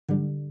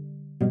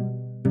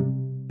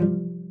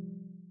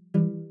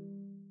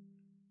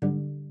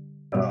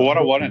What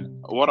I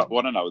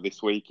want to know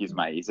this week is,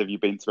 mate, is have you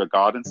been to a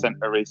garden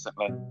centre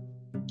recently?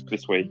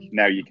 This week,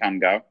 now you can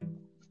go.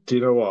 Do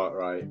you know what?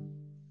 Right,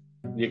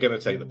 you're gonna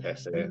take the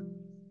piss here.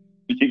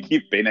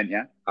 You've been, haven't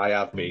you? I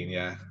have been,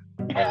 yeah.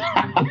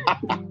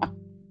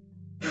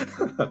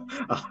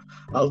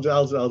 I'll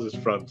just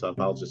front up.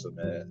 I'll just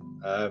admit it.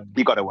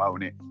 You got to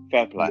own it.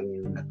 Fair play.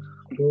 Yeah.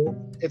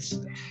 Well, it's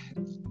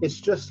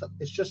just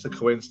a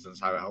coincidence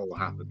how it all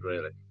happened,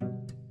 really.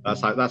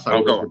 That's how the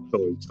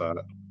story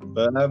started.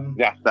 But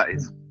yeah, that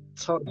is.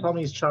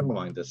 Tommy's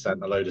channelminder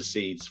sent a load of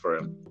seeds for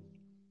him.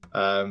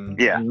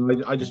 Yeah.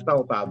 I just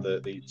felt bad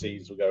that these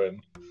seeds were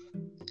going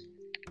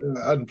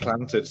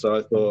unplanted, so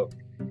I thought,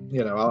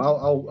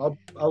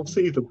 I'll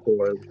seed them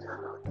for him.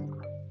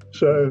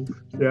 So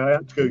yeah, I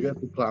had to go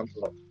get the plant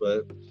pot,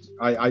 but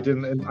I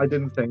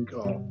didn't think,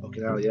 oh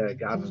fucking hell, yeah,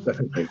 garden's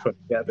definitely going to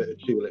get a bit of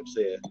tulips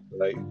here.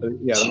 Like,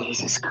 yeah,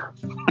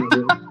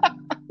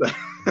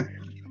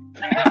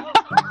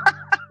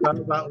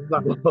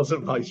 that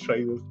wasn't my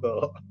train of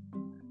thought.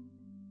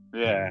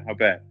 Yeah, I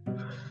bet.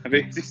 I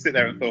mean, just sit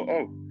there and thought,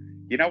 oh,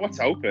 you know what's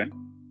open?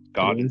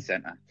 Garden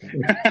centre.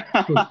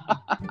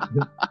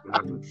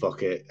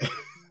 Fuck it.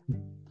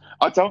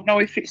 I don't know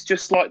if it's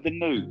just like the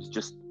news,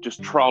 just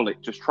trolling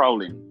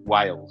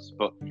Wales,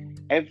 but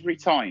every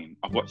time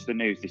I've watched the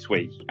news this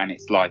week, and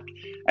it's like,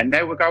 and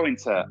now we're going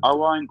to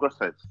Owain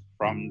Grufford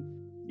from,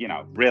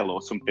 Rill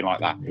or something like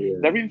that. Yeah.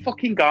 They're in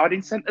fucking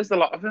garden centres, a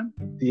lot of them.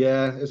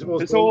 Yeah, there's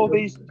all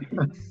these.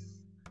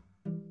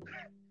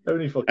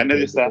 Only fucking. And they're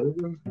just there.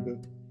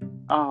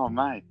 Oh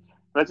mate,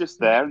 they're just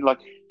there and like,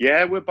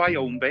 yeah, we're by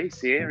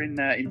Ulmbeys here in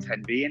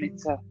Tenby, and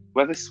it's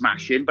weather's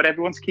smashing, but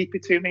everyone's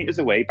keeping 2 meters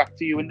away. Back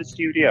to you in the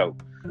studio.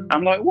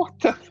 I'm like, what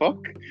the fuck?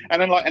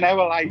 And then like an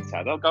hour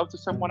later, they'll go to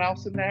someone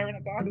else and they're in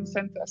a garden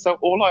centre. So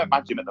all I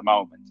imagine at the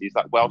moment is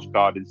that Welsh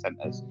garden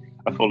centres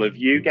are full of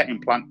you getting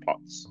plant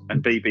pots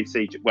and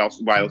BBC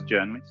Wales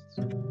journalists.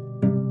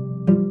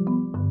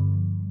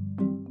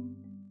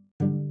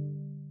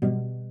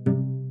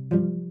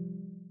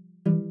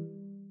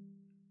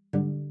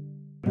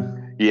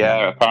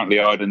 Yeah, apparently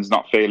Arden's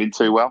not feeling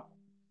too well.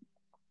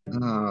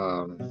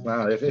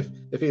 Wow!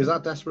 If he was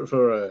that desperate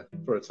for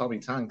a Tommy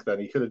Tank, then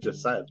he could have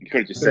just said. He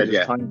could have just said,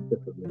 yeah.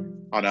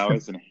 I know,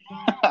 isn't he?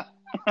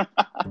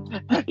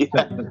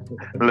 Yeah.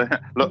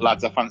 Look,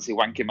 lads, I fancy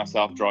wanking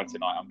myself dry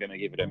tonight. I'm going to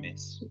give it a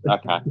miss.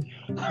 Okay.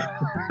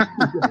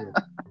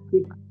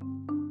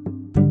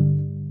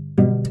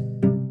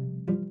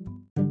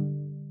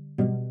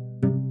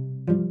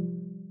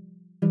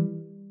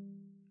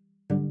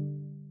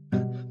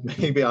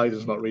 Maybe I'm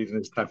just not reading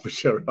his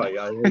temperature right.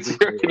 I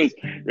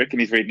reckon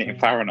he's reading it in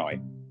Fahrenheit.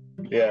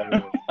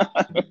 Yeah.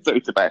 So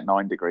it's about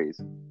 9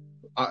 degrees.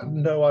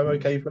 No, I'm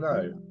okay for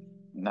now.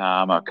 No,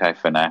 I'm okay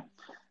for now.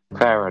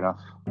 Fair enough.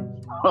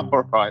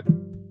 All right.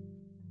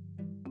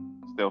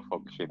 Still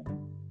functioning. Do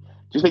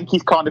you think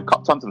he's kind of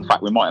copped onto the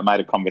fact we might have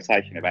made a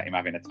conversation about him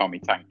having a Tommy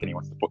Tank and he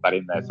wants to put that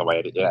in there so I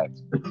edit it out?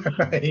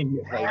 Yeah,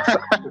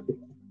 exactly.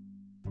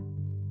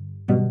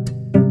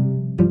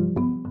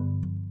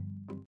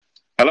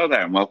 Hello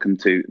there and welcome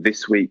to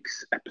this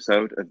week's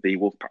episode of the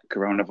Wolfpack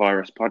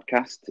Coronavirus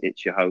Podcast.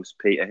 It's your host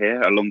Peter here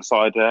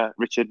alongside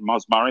Richard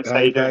Moz Morris. How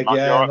you doing, Moz?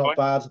 Yeah,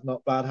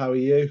 not bad. How are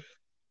you?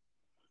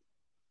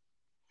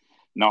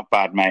 Not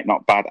bad, mate.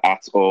 Not bad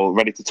at all.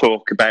 Ready to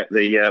talk about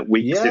the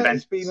week's event? Yeah,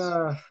 it's been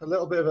a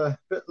little bit of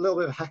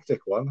a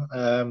hectic one.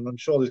 I'm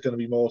sure there's going to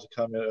be more to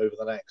come over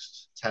the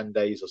next 10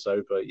 days or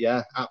so. But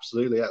yeah,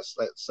 absolutely.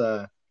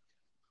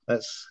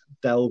 Let's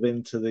delve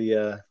into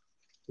the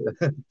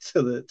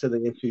to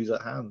the issues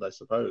at hand, I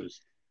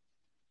suppose.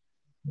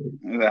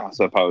 Yeah, I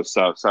suppose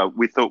so. So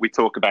we thought we'd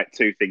talk about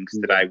two things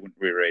today, wouldn't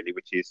we? Really,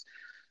 which is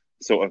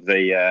sort of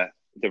the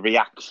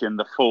reaction,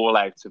 the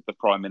fallout of the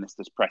Prime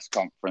Minister's press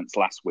conference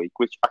last week,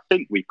 which I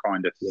think we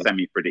kind of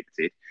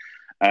semi-predicted.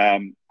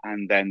 And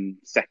then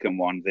second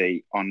one,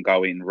 the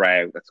ongoing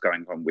row that's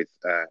going on with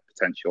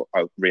potential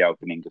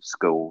reopening of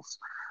schools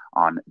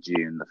on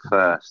June the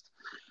 1st.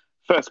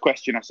 First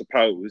question, I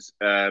suppose.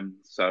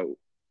 So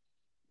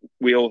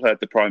we all heard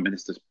the Prime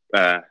Minister's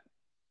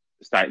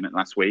statement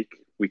last week.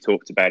 We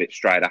talked about it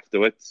straight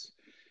afterwards.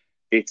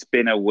 It's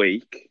been a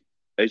week.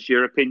 Has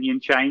your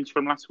opinion changed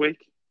from last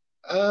week?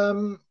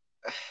 Ever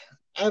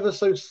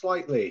so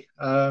slightly.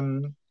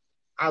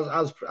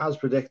 As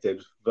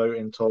predicted,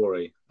 voting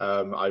Tory.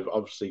 I've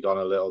obviously gone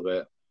a little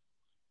bit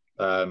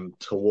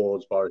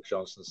towards Boris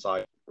Johnson's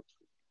side.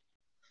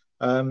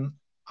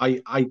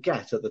 I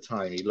get at the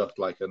time he looked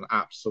like an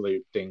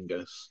absolute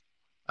dingus.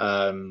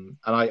 And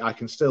I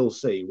can still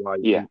see why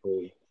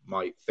people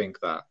might think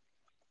that.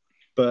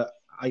 But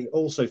I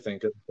also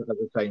think at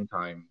the same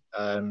time,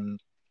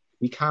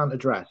 we can't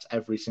address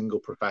every single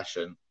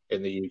profession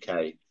in the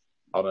UK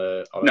on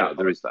a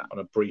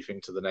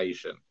briefing to the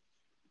nation.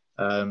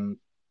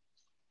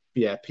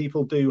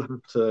 People do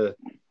have to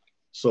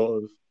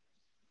sort of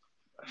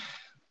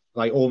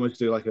like almost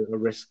do like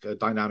a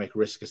dynamic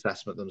risk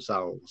assessment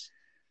themselves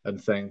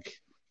and think,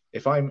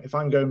 if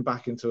I'm going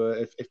back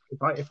into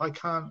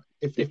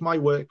if my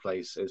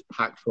workplace is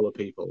packed full of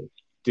people,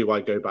 do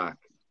I go back?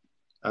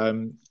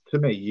 To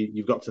me,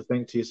 you've got to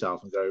think to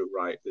yourself and go,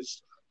 right,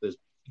 there's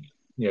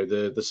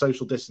the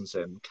social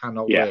distancing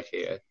cannot work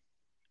here.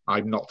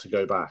 I'm not to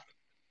go back.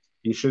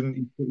 You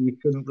shouldn't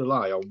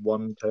rely on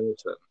one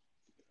person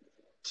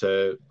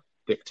to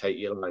dictate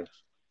your life.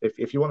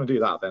 If you want to do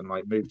that, then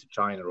like move to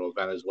China or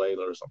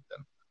Venezuela or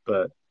something.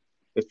 But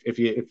if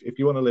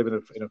you want to live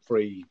in a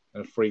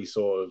free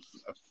sort of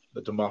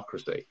a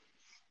democracy,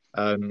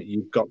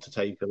 you've got to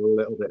take a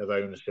little bit of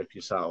ownership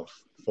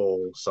yourself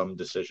for some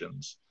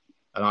decisions.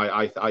 And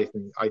I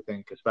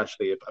think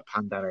especially a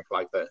pandemic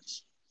like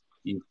this,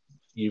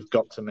 you've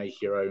got to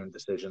make your own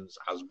decisions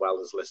as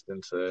well as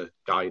listening to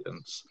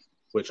guidance,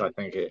 which I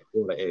think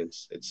what it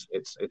is.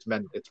 It's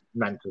meant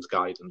as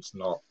guidance,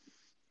 not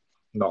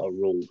a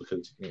rule,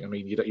 because I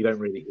mean you don't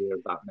really hear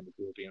of that many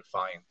people being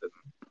fined and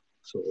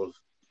sort of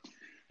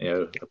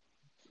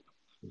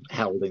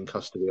held in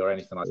custody or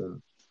anything like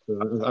that. So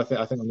I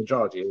think the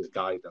majority is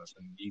guidance,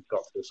 and you've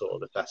got to sort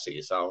of assess it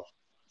yourself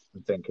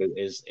and think,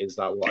 is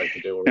that what I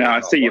should do? Or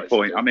I see your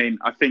point. I mean,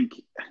 I think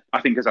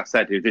as I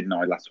said, didn't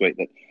I, last week,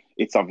 that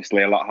it's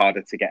obviously a lot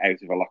harder to get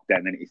out of a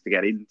lockdown than it is to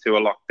get into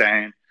a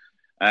lockdown.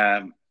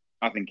 I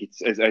think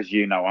it's, as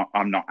you know,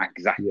 I'm not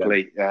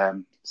exactly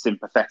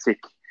sympathetic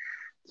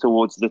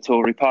towards the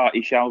Tory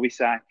party, shall we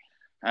say.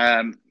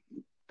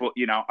 But,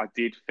 I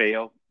did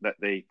feel that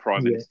the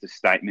Prime Minister's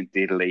statement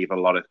did leave a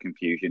lot of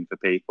confusion for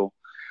people.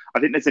 I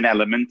think there's an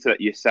element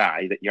that you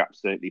say that you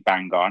absolutely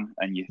bang on,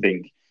 and you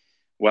think,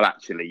 well,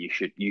 actually,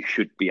 you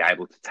should be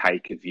able to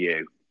take a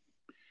view.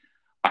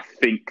 I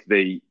think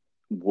the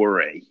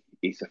worry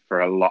is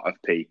for a lot of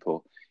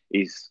people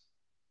is,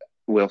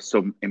 will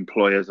some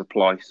employers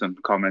apply some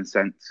common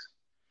sense,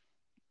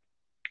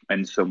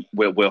 and some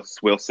will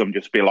some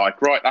just be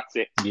like, right, that's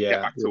it,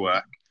 get back to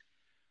work,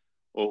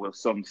 or will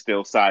some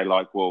still say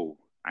like, whoa,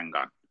 hang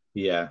on,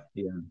 yeah,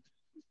 you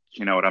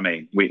know what I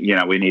mean? We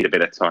need a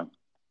bit of time.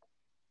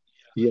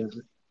 I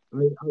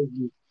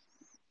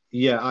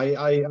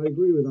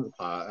agree with that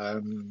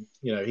part.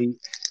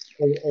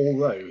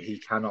 Although he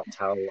cannot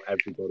tell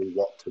everybody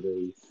what to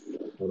do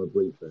on a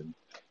briefing,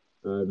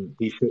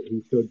 he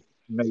should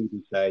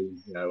maybe say,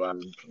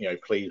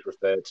 please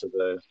refer to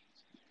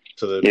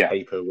the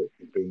paper which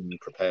has been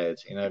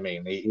prepared. You know what I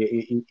mean?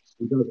 He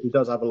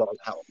does have a lot of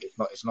help.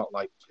 It's not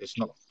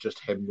just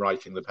him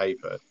writing the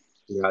paper.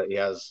 He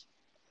has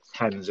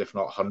tens, if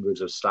not hundreds,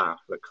 of staff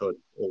that could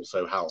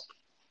also help.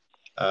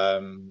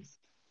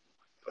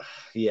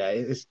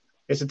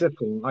 It's a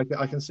difficult.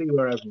 I can see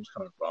where everyone's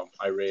coming from.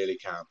 I really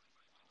can.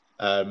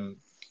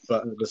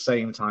 But at the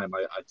same time,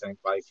 I think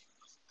like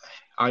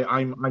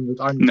I'm the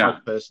type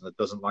of person that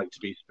doesn't like to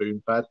be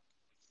spoon fed.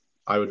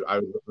 I'd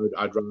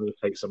rather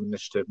take some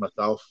initiative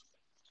myself.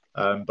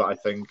 But I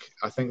think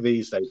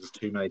these days there's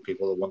too many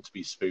people that want to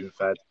be spoon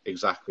fed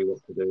exactly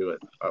what to do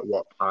at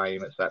what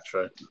time,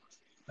 etc.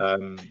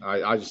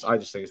 I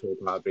just think it's all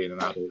about being an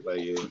adult, where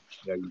you've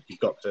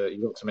got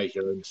to make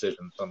your own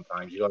decisions.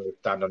 Sometimes you've got to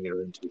stand on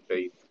your own 2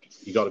 feet.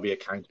 You've got to be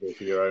accountable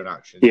for your own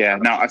actions. Yeah,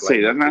 no, I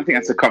see that, and I think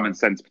that's a common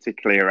sense,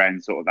 particularly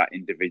around sort of that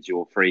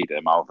individual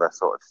freedom over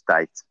sort of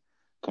state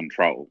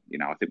control.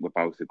 I think we're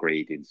both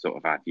agreed in sort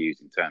of our views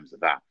in terms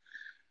of that.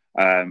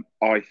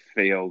 I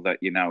feel that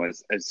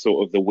as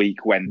sort of the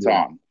week went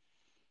on,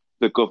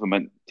 the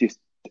government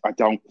I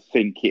don't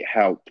think it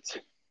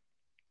helped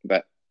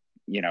that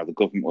the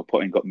government were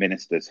putting up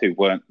ministers who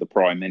weren't the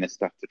Prime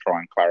Minister to try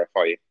and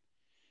clarify it.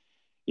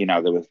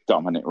 There was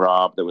Dominic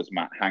Raab, there was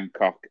Matt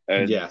Hancock,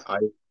 and I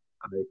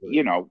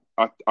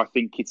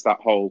think it's that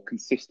whole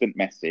consistent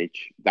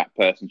message. That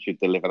person should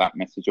deliver that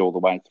message all the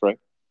way through.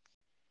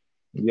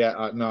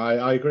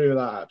 I agree with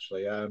that,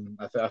 actually. I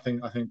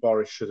think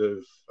Boris should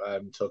have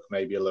took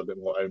maybe a little bit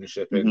more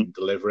ownership in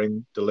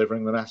delivering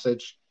the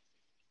message.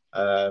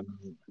 If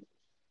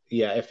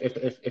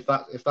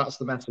that's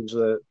the message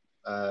that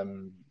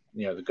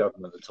the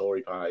government, the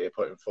Tory party, are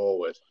putting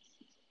forward,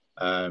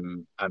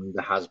 and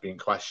there has been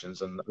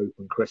questions and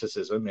open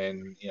criticism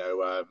in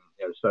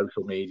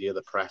social media,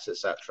 the press,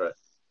 etc.,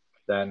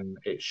 then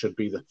it should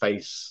be the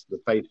face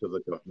of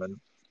the government,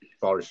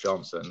 Boris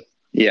Johnson,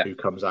 who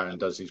comes out and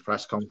does these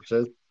press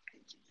conferences.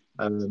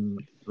 I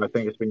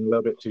think it's been a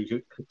little bit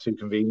too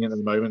convenient at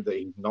the moment that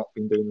he's not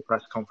been doing the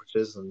press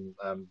conferences, and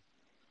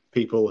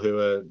people who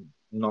are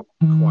not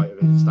quite of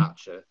his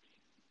stature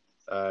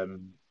have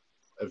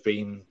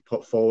been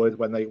put forward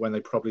when they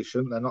probably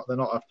shouldn't. They're not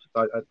up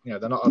to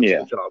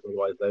the job.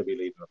 Otherwise, they'd be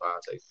leading the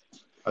party.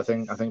 I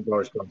think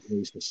Boris Johnson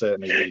needs to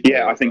certainly lead.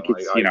 I think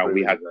it's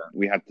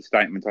we had the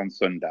statement on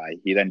Sunday.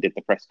 He then did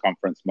the press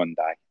conference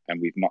Monday, and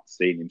we've not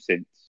seen him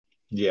since.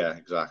 Yeah,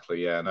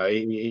 exactly. Yeah, no,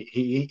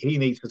 he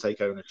needs to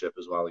take ownership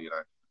as well.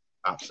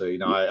 Absolutely.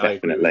 No,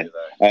 definitely.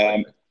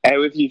 I agree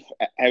with you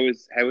there. How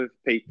have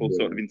people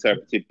sort of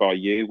interpreted by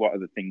you? What are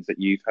the things that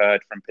you've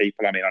heard from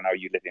people? I mean, I know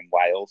you live in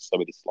Wales,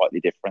 so it is slightly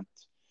different.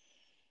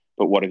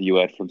 But what have you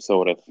heard from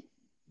sort of?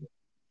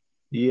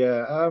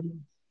 Yeah.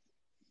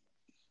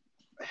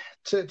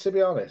 To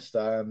be honest,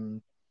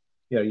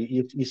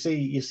 you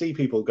see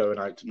people going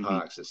out to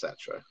parks,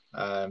 etc.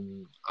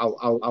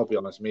 I'll be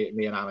honest. Me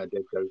and Anna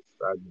did go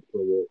for a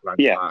walk around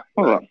the park.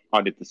 Well,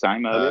 I did the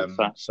same earlier.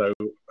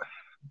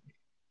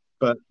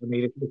 But I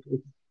mean,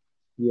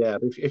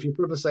 if you're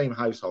from the same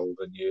household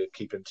and you're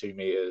keeping 2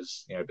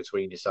 meters,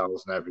 between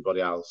yourselves and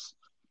everybody else,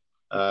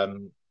 I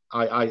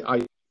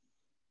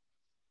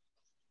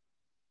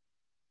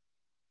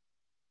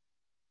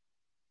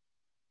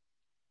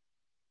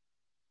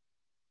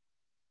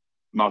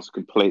Miles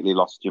completely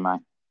lost you,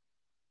 mate.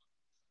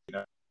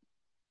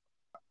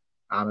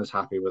 Anna's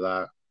happy with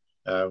that.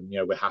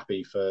 We're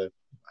happy for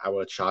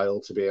our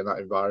child to be in that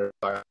environment.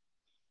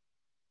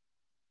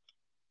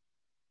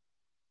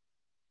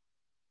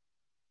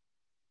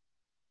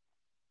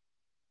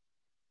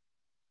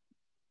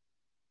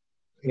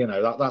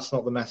 That's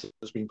not the message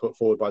that's been put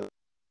forward by.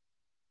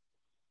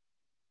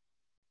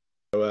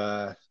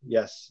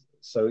 Yes.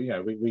 So we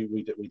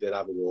did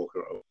have a walk,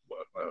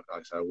 like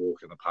I said, a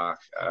walk in the park.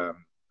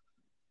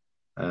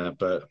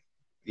 But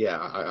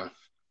I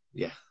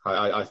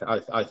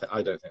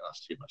don't think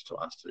that's too much to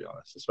ask, to be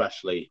honest.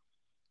 Especially,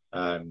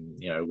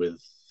 with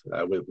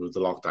the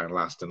lockdown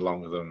lasting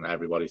longer than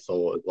everybody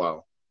thought as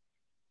well.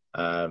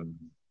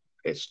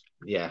 It's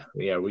you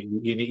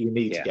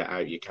need to get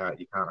out. You can't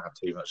have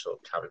too much sort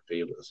of cabin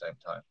feel at the same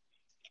time.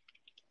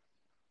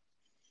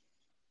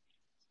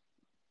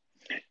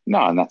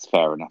 No, and that's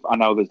fair enough. I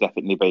know there's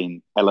definitely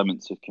been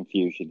elements of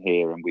confusion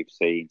here, and we've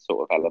seen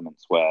sort of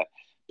elements where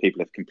people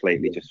have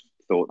completely just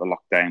thought the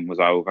lockdown was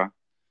over.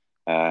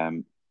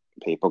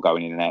 People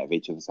going in and out of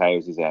each other's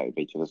houses, out of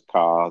each other's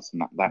cars,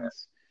 and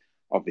that's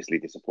obviously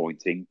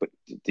disappointing. But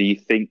do you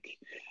think,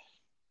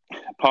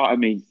 part of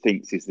me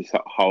thinks is this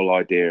whole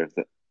idea of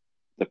that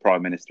the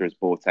Prime Minister has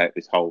brought out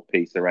this whole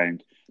piece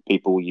around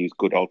people will use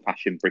good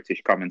old-fashioned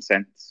British common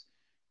sense.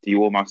 Do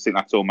you almost think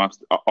that's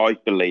almost? I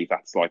believe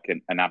that's like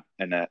an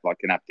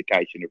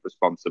abdication of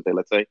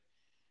responsibility,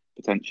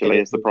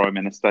 potentially, as the Prime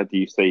Minister. Do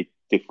you see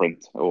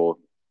different or?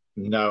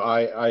 No,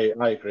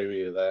 I agree with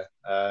you there.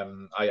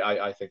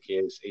 I think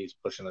he's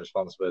pushing the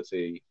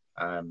responsibility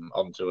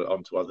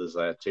onto others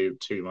there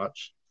too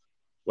much.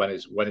 When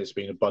it's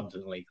been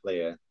abundantly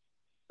clear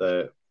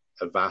that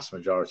a vast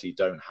majority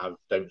don't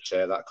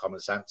share that common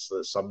sense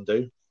that some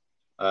do.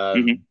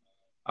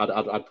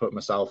 I'd put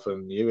myself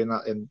and you in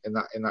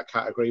that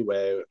category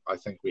where I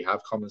think we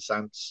have common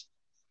sense.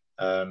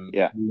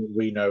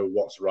 We know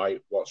what's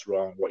right, what's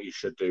wrong, what you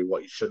should do,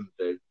 what you shouldn't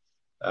do.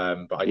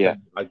 But I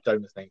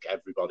don't think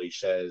everybody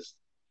shares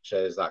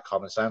that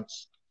common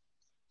sense.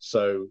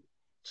 So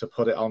to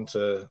put that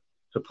onto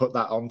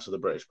the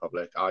British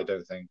public, I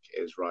don't think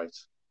is right.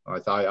 I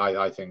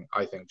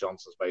think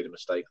Johnson's made a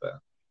mistake there.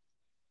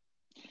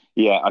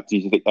 Yeah, I do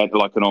think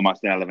like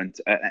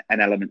an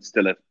element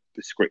still of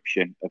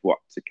prescription of what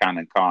can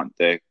and can't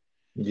do.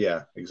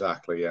 Yeah,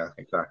 exactly. But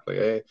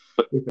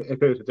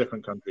if it was a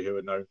different country who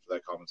are known for their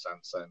common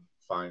sense, then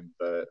fine.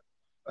 But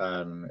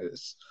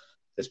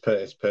it's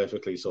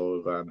perfectly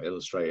sort of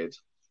illustrated,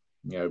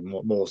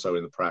 more so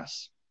in the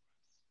press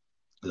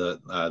that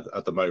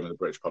at the moment the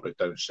British public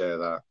don't share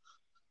that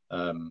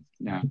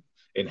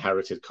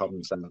inherited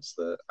common sense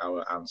that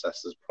our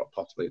ancestors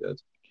possibly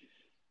did.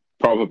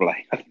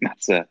 Probably, I think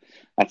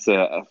that's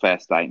a fair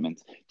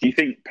statement. Do you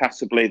think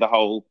possibly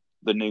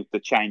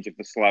the change of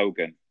the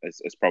slogan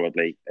has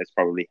probably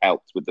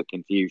helped with the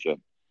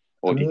confusion,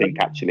 or do you think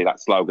actually that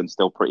slogan's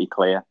still pretty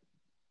clear?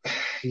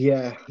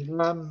 Yeah,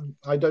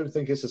 I don't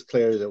think it's as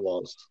clear as it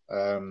was.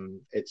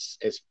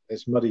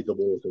 It's muddied the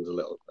waters a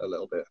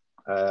little bit.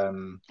 I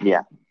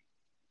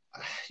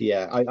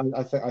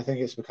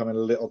think it's becoming a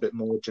little bit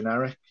more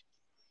generic.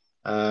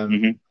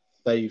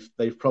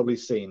 They've probably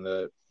seen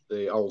that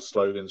the old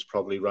slogan's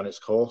probably run its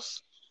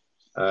course.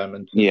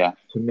 And to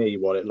me,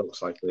 what it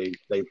looks like,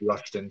 they've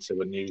rushed into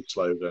a new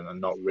slogan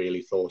and not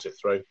really thought it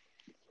through.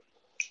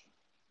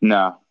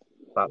 No,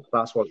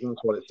 that's what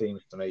it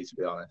seems to me, to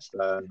be honest.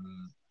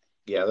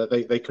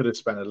 They could have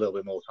spent a little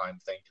bit more time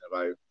thinking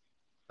about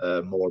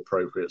a more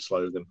appropriate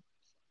slogan.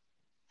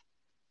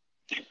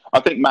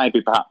 I think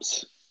maybe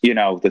perhaps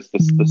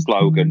the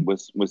slogan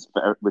was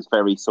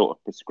very sort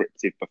of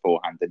prescriptive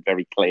beforehand and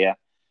very clear.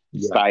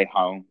 Stay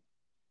home.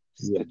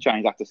 To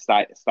change that to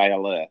stay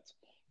alert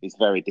is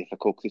very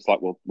difficult because it's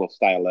like we'll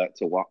stay alert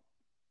to what?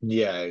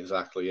 Yeah,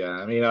 exactly. Yeah,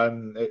 I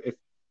mean,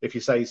 if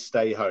you say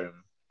stay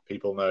home,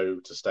 people know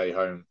to stay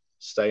home.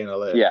 Staying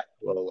alert. Yeah.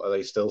 Well, are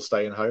they still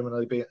staying home and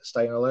are they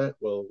staying alert?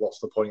 Well, what's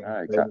the point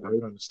of staying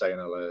home and staying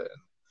alert?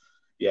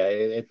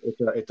 And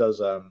it does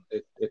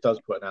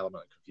put an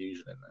element of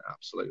confusion in there.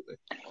 Absolutely.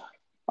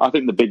 I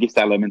think the biggest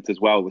element as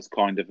well was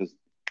kind of as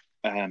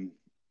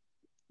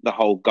the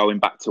whole going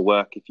back to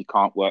work if you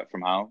can't work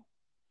from home.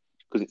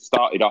 Because it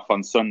started off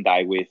on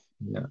Sunday with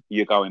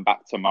you're going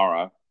back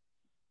tomorrow.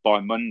 By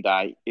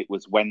Monday, it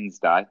was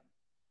Wednesday.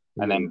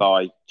 And then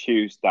by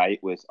Tuesday, it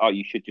was,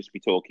 you should just be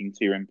talking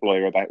to your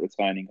employer about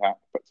returning back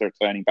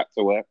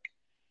to work.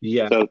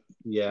 Yeah. So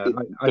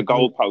the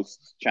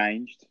goalposts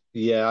changed.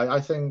 Yeah, I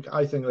think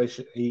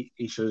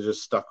he should have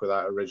just stuck with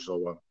that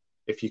original one.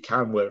 if you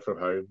can work from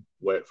home,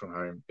 work from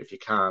home. If you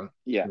can't,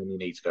 then you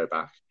need to go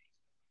back.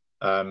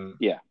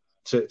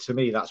 To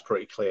me, that's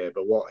pretty clear.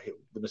 But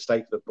the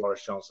mistake that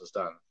Boris Johnson's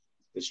done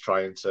is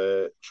trying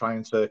to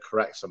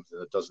correct something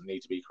that doesn't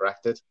need to be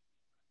corrected.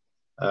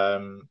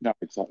 No,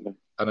 exactly.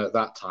 And at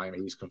that time,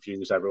 he's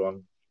confused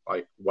everyone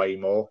like way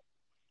more.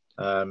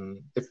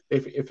 If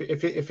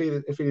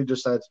he had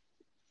just said,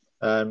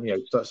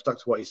 stuck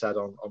to what he said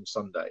on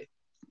Sunday,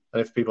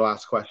 and if people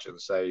ask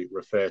questions, say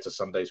refer to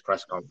Sunday's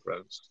press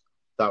conference,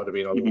 that would have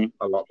been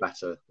a lot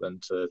better than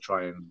to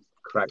try and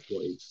correct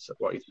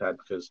what he said,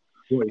 because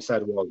what he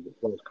said was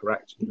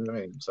correct. You know what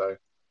I mean? So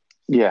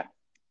yeah.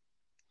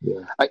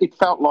 It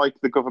felt like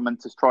the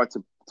government has tried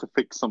to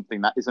fix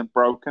something that isn't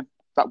broken,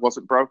 that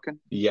wasn't broken,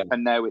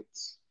 and now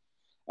it's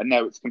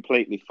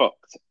completely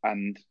fucked,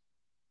 and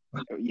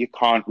you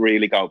can't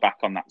really go back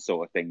on that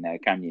sort of thing now,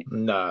 can you?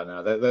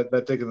 No,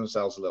 they're digging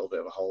themselves a little bit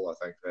of a hole, I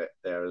think,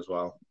 there as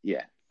well.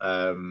 Yeah.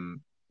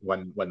 When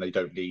they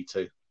don't need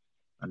to,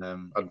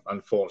 and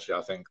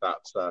unfortunately, I think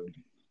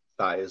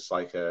that is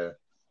like a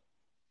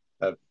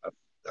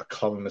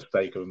common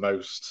mistake of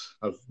most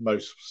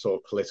sort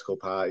of political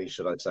parties,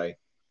 should I say,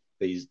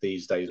 these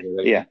days.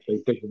 Where they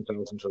dig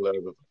themselves into a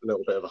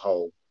little bit of a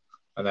hole,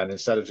 and then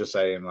instead of just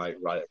saying like,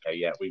 right, okay,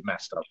 yeah, we've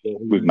messed up,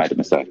 we've made a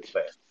mistake,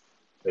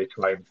 they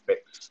try and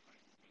fix,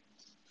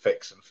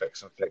 and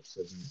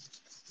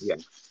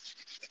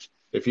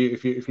if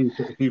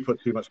you put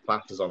too much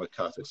plasters on a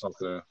cut, it's not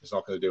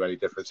gonna do any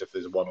difference if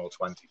there's 1 or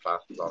 20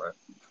 plasters on it.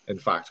 In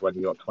fact, when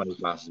you got 20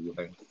 plasters, you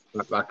think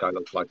that guy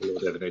looks like a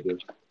little bit of an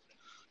idiot.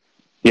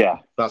 Yeah,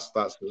 that's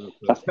an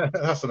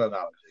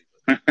analogy.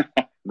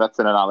 That's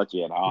an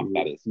analogy and a half.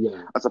 That is.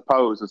 Yeah. I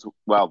suppose as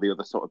well. The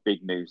other sort of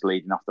big news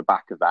leading off the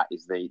back of that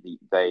is the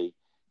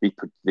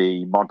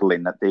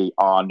modelling that the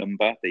R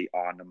number, the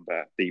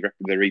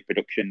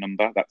reproduction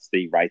number. That's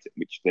the rate at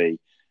which the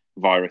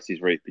virus is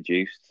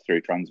reproduced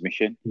through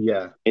transmission.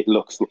 Yeah, it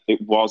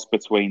was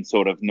between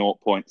sort of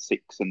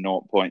 0.6 and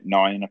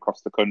 0.9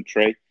 across the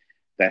country.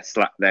 They're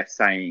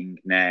saying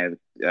now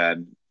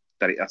that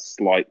it has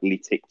slightly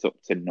ticked up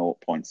to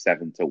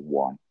 0.7 to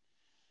 1.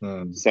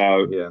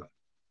 So yeah.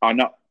 I'm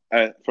not.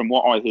 From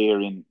what I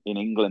hear in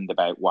England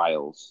about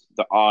Wales,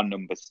 the R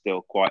number's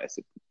still quite a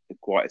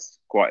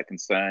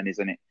concern,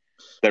 isn't it?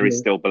 There is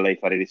still belief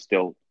that it is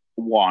still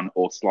 1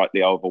 or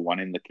slightly over 1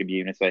 in the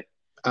community.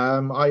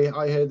 I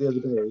heard the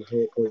other day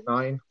it was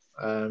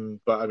 0.9,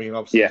 but I mean,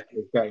 obviously,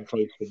 it's getting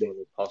close to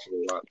being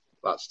possible.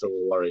 That's still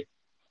a worry.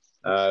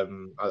 Of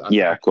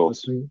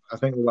course. I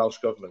think the Welsh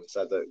government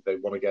said that they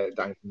want to get it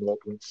down to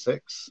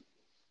 0.6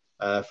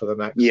 for the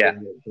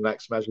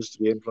next measures to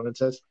be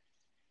implemented.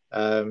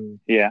 I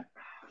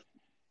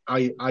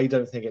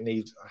don't think it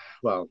needs.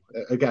 Well,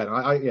 again,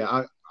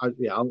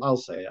 I'll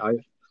say it.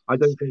 I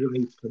don't think it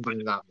needs to come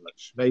down that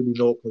much. Maybe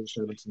 0.7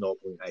 to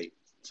 0.8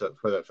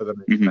 for the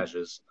next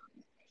measures.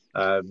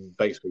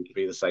 Basically to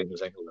be the same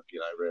as England,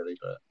 really.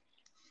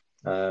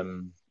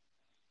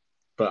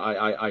 But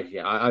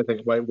I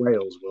think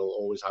Wales will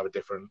always have a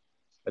different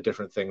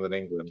thing than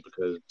England,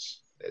 because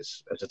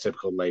it's a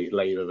typical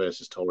Labour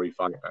versus Tory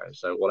fight now.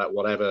 So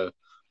whatever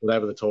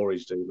the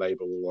Tories do,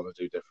 Labour will want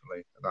to do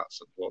differently, and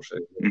that's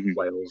unfortunately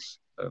what Wales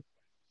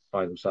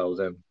find themselves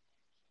in.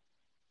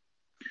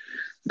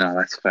 No,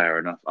 that's fair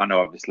enough. I know,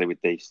 obviously, with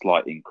the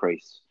slight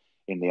increase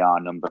in the R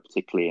number,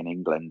 particularly in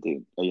England,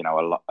 a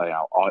lot.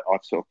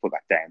 I'd sort of put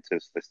that down to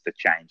the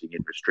changing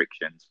in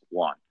restrictions,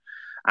 one,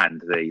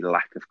 and the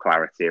lack of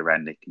clarity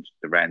around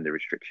the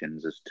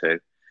restrictions as two.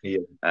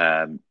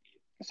 Yeah.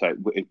 So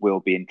it will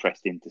be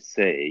interesting to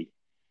see,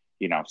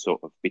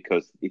 sort of,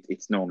 because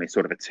it's normally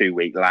sort of a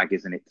 2-week lag,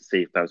 isn't it, to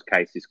see if those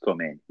cases come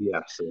in. Yeah,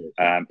 absolutely.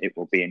 It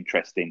will be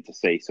interesting to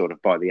see sort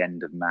of by the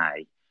end of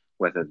May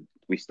whether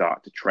we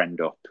start to trend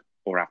up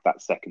or have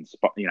that second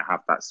spot,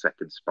 have that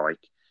second spike.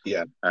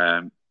 Yeah.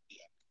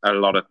 A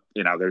lot of,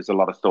 there's a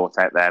lot of thought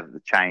out there that the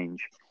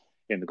change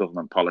in the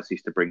government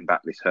policies to bring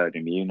back this herd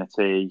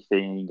immunity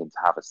thing and to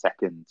have a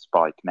second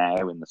spike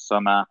now in the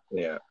summer,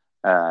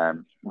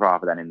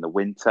 rather than in the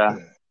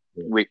winter,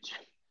 which,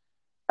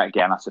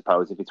 again, I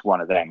suppose if it's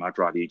one of them, I'd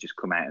rather you just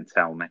come out and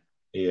tell me.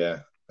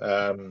 Yeah.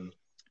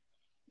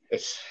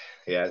 It's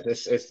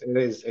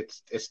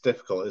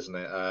difficult, isn't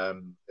it?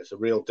 It's a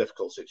real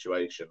difficult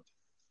situation.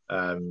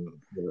 A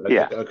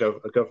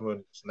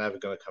government's never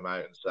going to come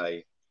out and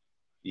say,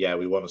 yeah,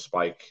 we want a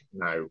spike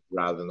now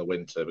rather than the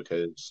winter,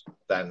 because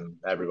then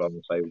everyone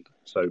will say,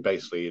 so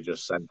basically you're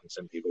just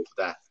sentencing people to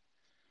death.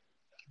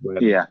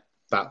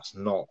 That's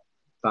not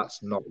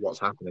what's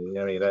happening.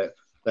 I mean,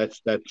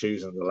 they're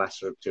choosing the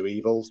lesser of two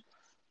evils.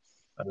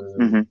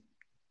 Because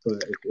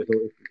it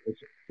will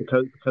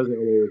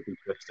always be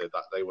twisted.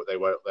 That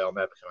they'll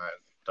never come out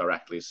and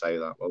directly say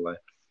that, will they?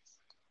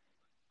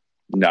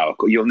 No,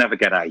 you'll never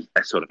get a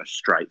sort of a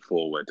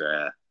straightforward.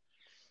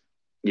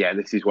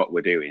 This is what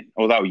we're doing.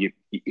 Although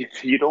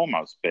you'd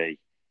almost be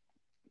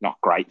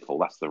not grateful.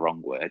 That's the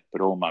wrong word,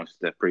 but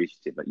almost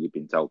appreciative that you've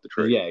been told the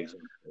truth. Yeah,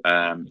 exactly.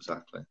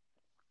 Exactly.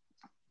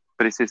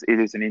 But it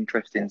is an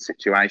interesting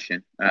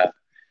situation.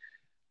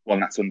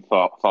 that's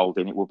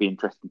unfolding, it will be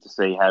interesting to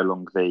see how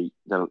long the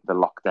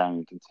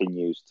lockdown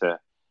continues to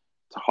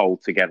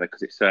hold together,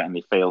 because it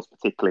certainly feels,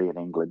 particularly in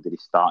England, that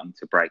it's starting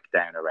to break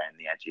down around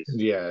the edges.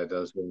 Yeah, it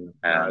does. So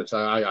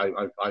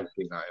I've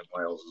seen that in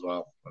Wales as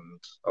well, and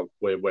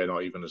we're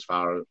not even as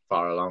far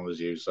along as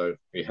you. So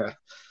yeah,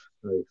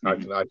 I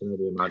can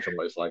really imagine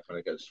what it's like when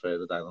it gets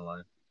further down the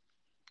line.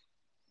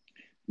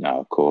 No,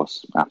 of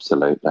course,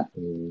 absolutely.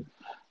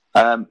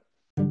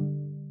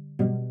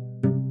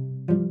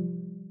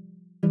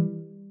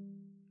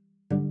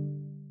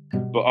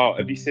 But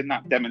have you seen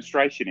that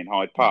demonstration in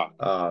Hyde Park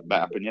that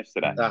happened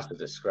yesterday? That's a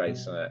disgrace,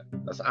 isn't it?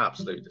 That's an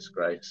absolute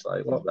disgrace.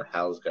 Like, what the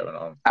hell's going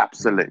on?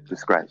 Absolute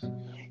disgrace.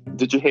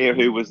 Did you hear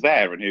who was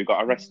there and who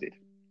got arrested?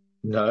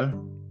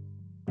 No.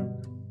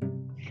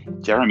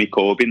 Jeremy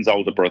Corbyn's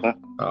older brother.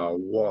 Oh,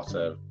 what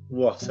a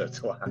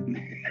twat.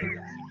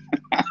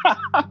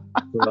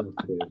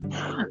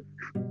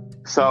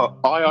 So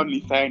I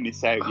only found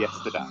this out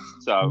yesterday.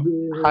 So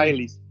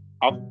Hayley's,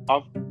 I'm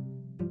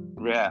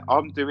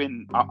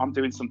doing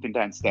something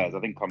downstairs. I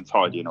think I'm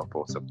tidying up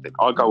or something.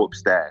 I go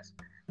upstairs,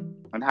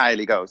 and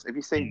Hayley goes, "Have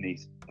you seen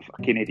these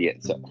fucking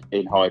idiots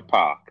in Hyde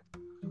Park?"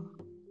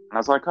 And I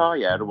was like, "Oh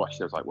yeah." I watched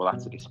it. I was like, "Well,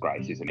 that's a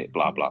disgrace, isn't it?"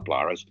 Blah blah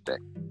blah. As you do.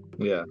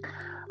 Yeah.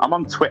 I'm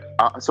on Twitter,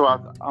 so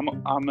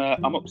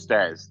I'm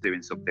upstairs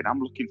doing something. I'm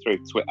looking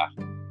through Twitter,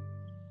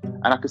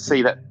 and I could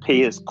see that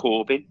Piers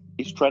Corbyn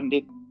is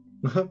trending.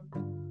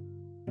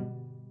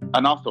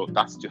 And I thought,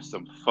 that's just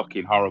some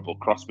fucking horrible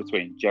cross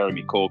between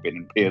Jeremy Corbyn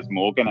and Piers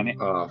Morgan, isn't it?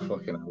 Oh,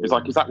 fucking hell. It's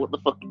like, is that what the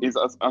fuck is?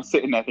 I was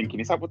sitting there thinking,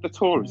 is that what the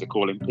Tories are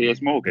calling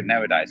Piers Morgan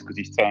nowadays because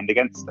he's turned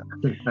against them?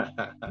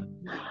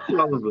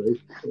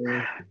 Probably.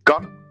 Yeah.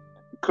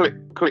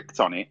 Clicked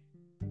on it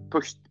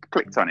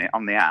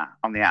on the app,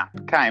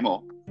 came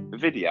up,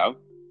 video,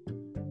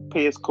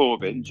 Piers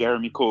Corbyn,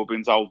 Jeremy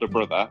Corbyn's older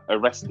brother,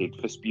 arrested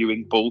for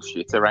spewing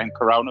bullshit around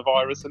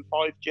coronavirus and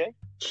 5G.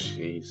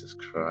 Jesus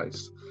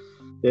Christ.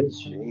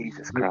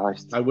 Jesus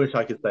Christ. I wish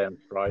I could say I'm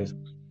surprised.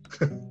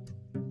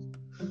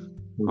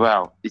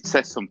 Well, it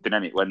says something,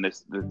 innit, when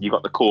you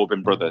got the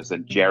Corbyn brothers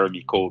and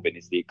Jeremy Corbyn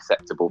is the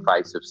acceptable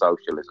face of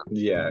socialism.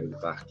 Yeah,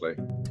 exactly.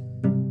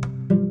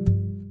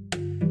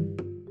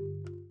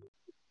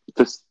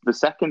 The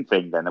second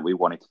thing then that we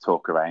wanted to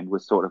talk around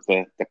was sort of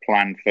the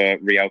plan for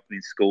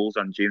reopening schools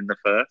on June the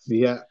 1st.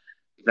 Yeah.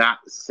 That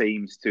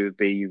seems to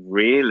be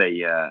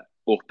really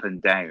up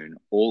and down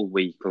all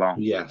week long.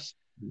 Yes.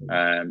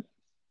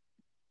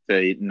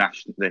 The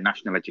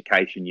National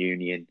Education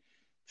Union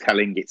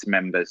telling its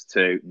members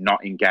to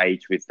not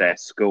engage with their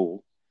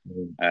school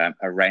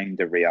around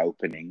the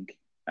reopening.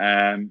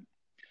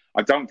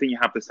 I don't think you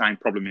have the same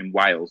problem in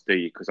Wales, do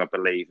you? Because I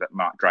believe that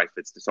Mark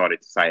Dreyford's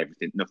decided to say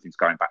nothing's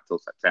going back till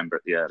September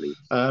at the earliest.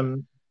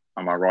 Am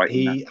I right?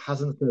 He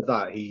hasn't said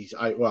that.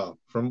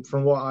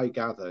 From what I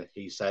gather,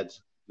 he said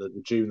that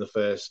the June the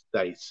 1st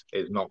date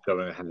is not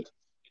going ahead.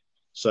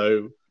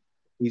 So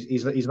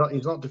he's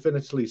not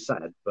definitively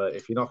said, but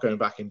if you're not going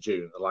back in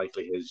June, the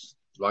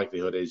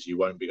likelihood is you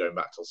won't be going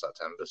back till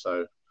September.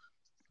 So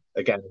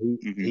again,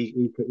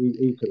 he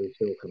could have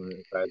still come in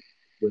and said,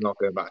 we're not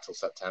going back till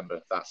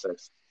September. That's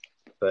it.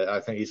 But I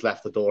think he's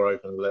left the door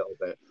open a little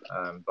bit.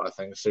 But I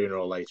think sooner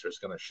or later it's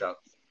going to shut.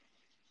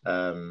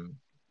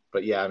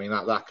 But yeah, I mean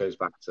that goes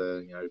back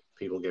to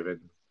people giving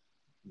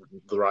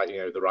the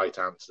right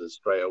answers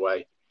straight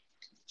away.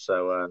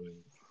 So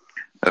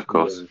of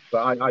course, yeah,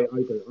 but I don't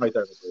agree.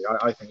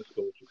 I think the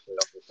school should stay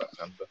up till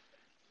September.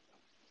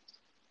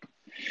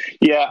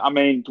 Yeah, I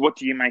mean, what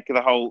do you make of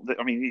the whole?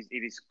 I mean,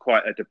 it is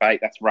quite a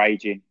debate that's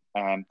raging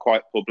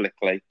quite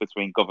publicly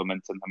between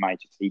government and the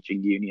major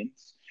teaching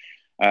unions.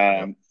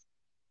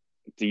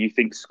 Do you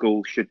think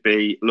schools should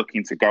be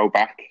looking to go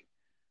back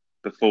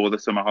before the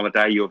summer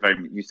holiday? You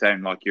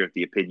sound like you're of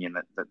the opinion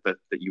that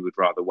you would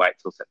rather wait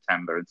till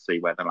September and see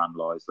where the land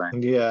lies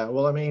then. Yeah,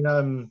 well, I mean,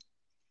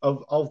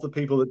 of the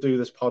people that do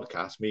this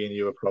podcast, me and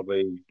you are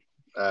probably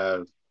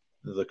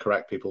the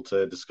correct people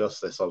to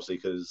discuss this, obviously,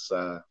 because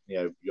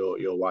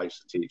your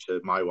wife's a teacher,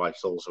 my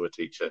wife's also a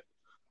teacher.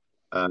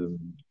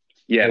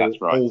 Yeah,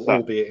 that's right.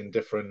 Albeit in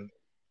different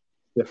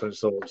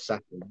sort of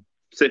settings.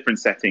 Different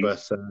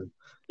settings.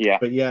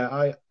 But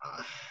yeah,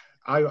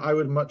 I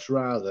would much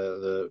rather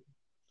the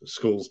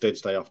schools did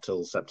stay off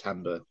till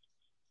September.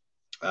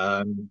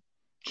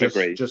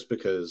 Just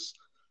because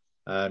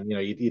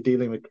you're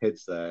dealing with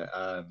kids there.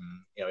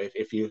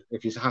 If you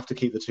have to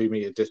keep the 2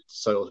 meter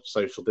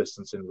social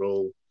distancing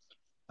rule,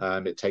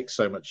 it takes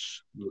so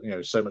much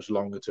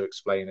longer to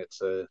explain it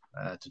to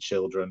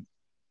children.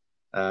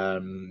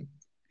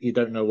 You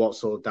don't know what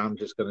sort of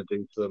damage it's going to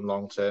do to them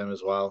long term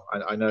as well.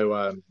 I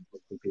know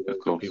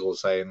people are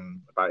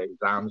saying about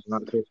exams and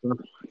that sort of stuff.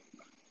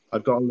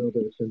 I've got a little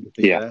bit of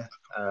sympathy there.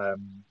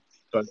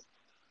 But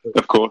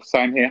of course,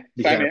 same here.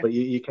 But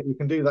you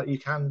can do that. You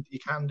can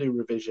do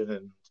revision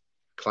and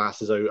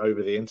classes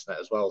over the internet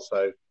as well.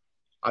 So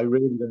I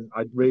really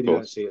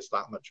don't see it's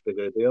that much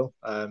bigger a deal.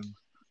 I'm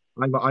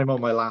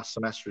on my last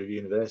semester of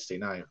university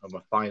now. I'm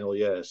my final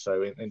year.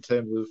 So in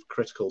terms of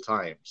critical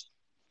times,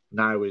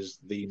 now is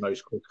the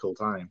most critical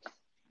time.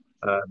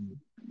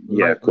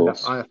 Yeah, of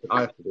course. I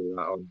have to do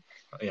that on,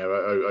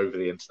 over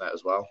the internet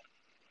as well.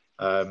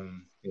 That's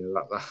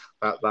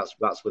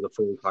with a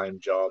full-time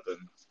job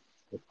and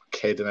a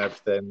kid and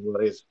everything.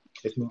 Well, it's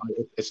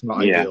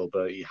not ideal,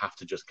 but you have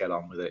to just get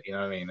on with it. You know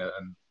what I mean?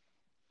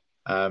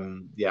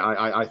 And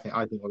I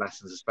think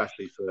lessons,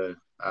 especially for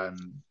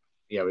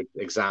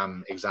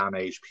exam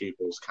age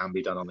pupils, can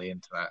be done on the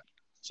internet.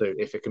 So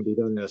if it can be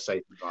done in a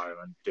safe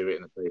environment, do it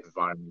in a safe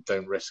environment.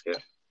 Don't risk it.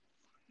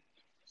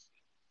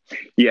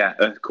 Yeah,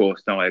 of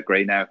course. No, I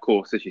agree. Now, of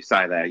course, as you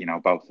say there,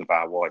 both of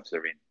our wives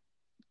are in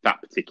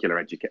that particular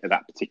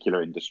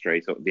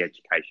industry, sort of the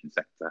education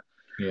sector.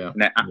 Yeah.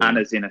 Now,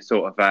 Anna's in a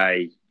sort of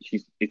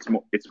it's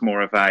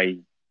more of a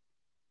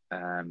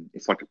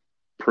it's like a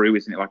PRU,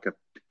 isn't it? Like a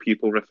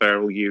pupil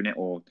referral unit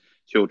or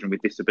children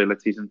with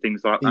disabilities and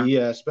things like that.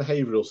 Yes,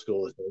 behavioural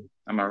school, I think.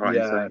 Am I right?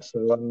 Yeah,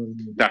 so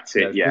that's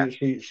it. Yeah,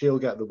 she'll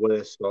get the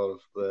worst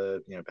of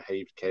the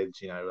behaved kids.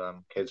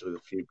 Kids with a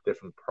few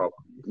different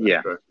problems.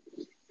 Yeah.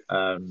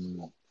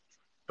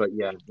 But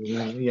yeah,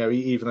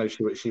 even though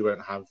she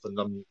won't have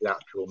the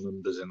actual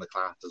numbers in the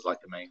class as like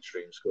a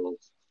mainstream school.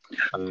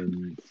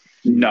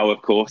 No,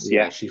 of course,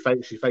 yeah. She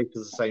faces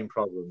the same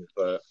problems,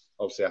 but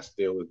obviously has to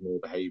deal with more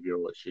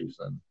behavioural issues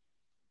than.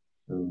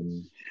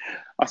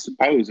 I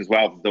suppose as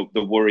well,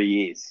 the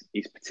worry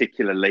is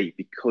particularly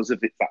because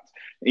of it, that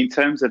in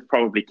terms of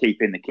probably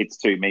keeping the kids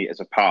 2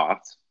 meters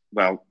apart.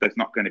 Well, there's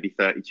not going to be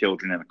 30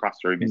 children in a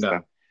classroom, is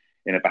there,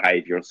 in a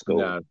behavioural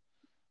school?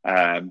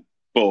 No.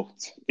 But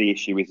the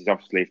issue is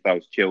obviously if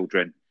those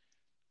children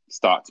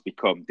start to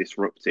become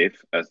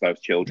disruptive, as those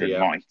children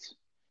might,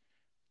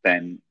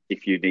 then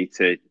if you need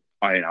to,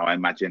 I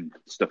imagine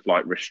stuff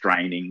like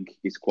restraining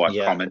is quite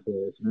common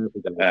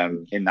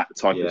in that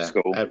type of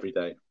school. Every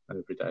day.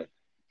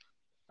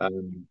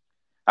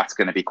 That's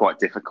going to be quite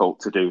difficult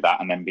to do that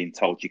and then being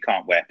told you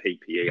can't wear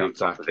PPE on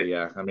top of it.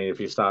 Yeah. I mean, if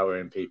you start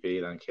wearing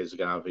PPE, then kids are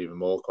going to have even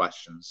more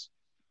questions.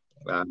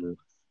 Of course.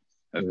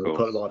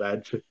 Put them on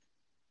edge.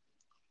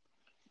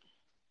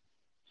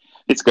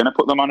 It's going to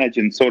put them on edge,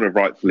 and sort of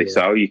rightfully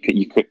so. You could,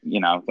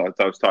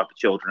 those type of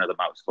children are the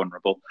most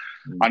vulnerable.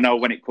 I know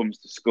when it comes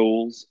to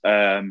schools,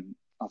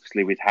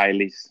 obviously with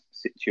Hayley's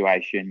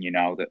situation,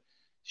 that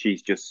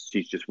she's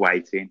just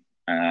waiting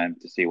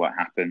to see what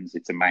happens.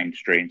 It's a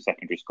mainstream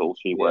secondary school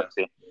she works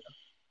in.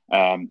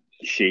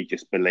 She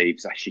just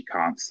believes that she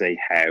can't see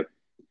how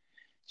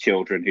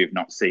children who've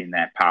not seen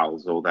their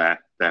pals or their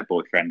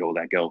boyfriend or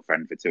their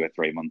girlfriend for 2 or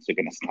 3 months are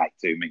going to stay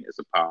 2 meters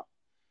apart.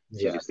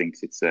 She just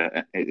thinks it's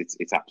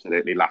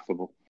absolutely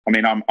laughable. I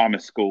mean, I'm a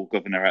school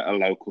governor at a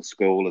local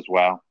school as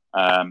well,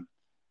 and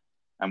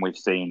I've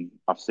seen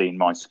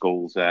my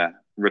school's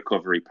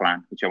recovery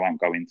plan, which I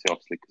won't go into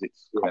obviously because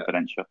it's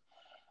confidential.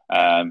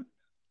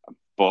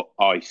 But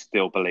I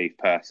still believe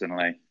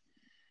personally,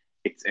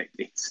 it's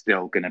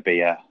still going to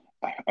be a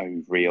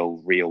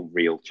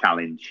real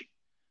challenge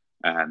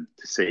to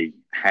see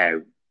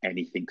how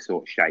anything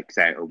sort of shakes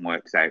out and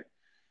works out.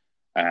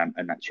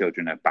 And that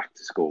children are back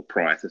to school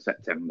prior to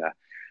September.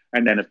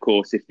 And then, of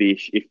course, if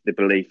the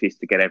belief is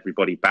to get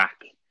everybody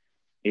back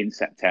in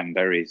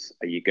September,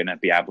 are you going to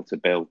be able to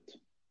build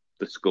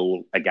the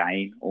school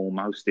again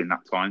almost in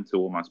that time to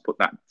almost put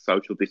that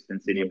social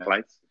distancing in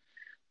place?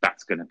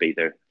 That's going to be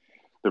the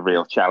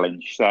real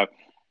challenge. So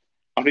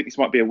I think this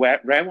might be a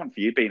rare one for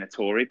you being a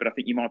Tory, but I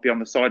think you might be on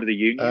the side of the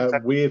union.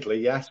 Weirdly,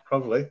 yes,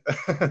 probably.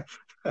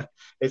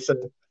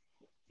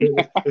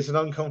 It's an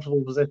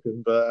uncomfortable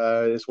position,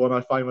 but it's one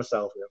I find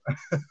myself in.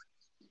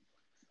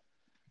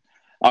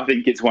 I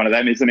think it's one of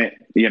them, isn't it?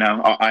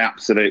 I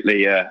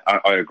absolutely,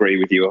 I agree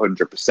with you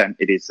 100%.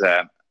 It is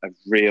a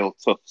real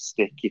tough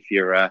stick if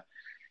you're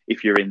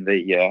in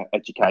the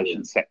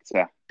education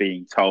sector,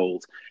 being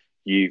told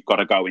you've got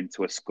to go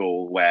into a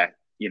school where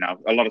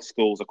a lot of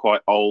schools are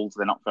quite old.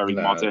 They're not very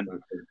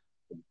modern.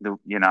 The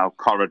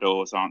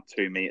corridors aren't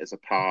 2 meters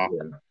apart.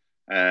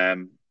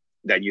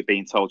 Then you're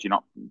being told you're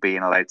not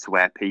being allowed to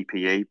wear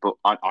PPE. But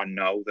I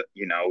know that,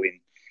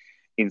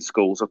 in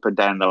schools up and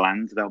down the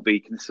land, they'll be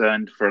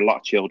concerned for a lot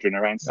of children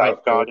around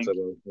safeguarding.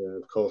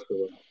 Of course they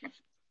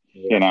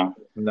will.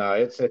 No,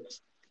 it's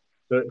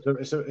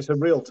a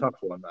real tough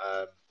one.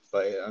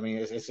 But I mean,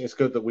 it's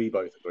good that we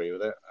both agree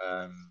with it.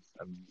 And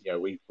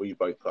we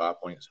both put our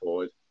points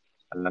forward.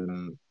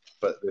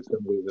 But there's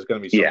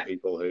going to be some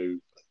people who,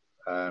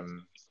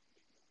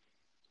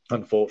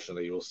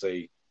 unfortunately, will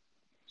see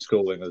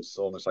schooling as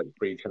almost like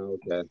free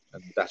childcare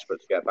and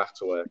desperate to get back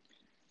to work.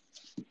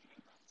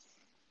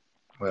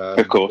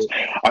 Of course.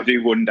 I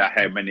do wonder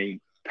how many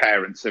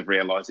parents have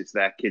realised it's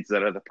their kids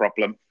that are the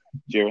problem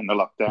during the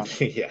lockdown.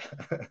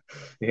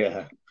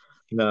 Yeah.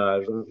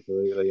 No,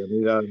 absolutely.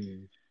 I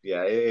mean,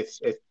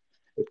 it's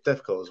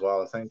difficult as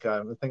well. I think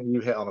you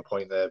hit on a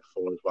point there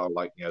before as well,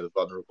 like the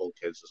vulnerable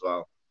kids as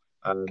well.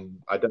 I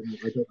don't know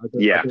how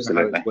it's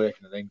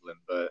working in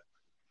England, but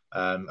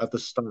at the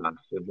start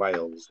in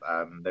Wales,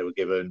 they were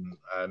given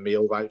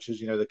meal vouchers.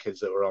 The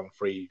kids that were on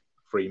free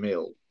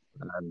meal.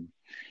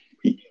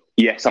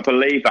 Yes, I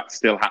believe that's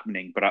still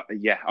happening. But I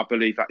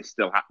believe that is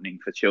still happening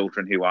for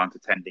children who aren't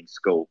attending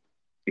school.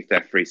 If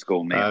they're free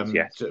school meals,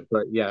 yes.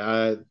 But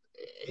yeah,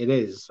 it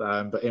is.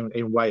 But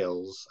in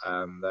Wales,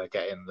 they're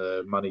getting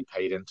the money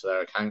paid into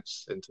their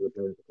accounts, into the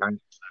parents'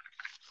 accounts,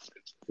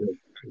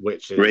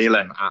 which is really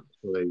an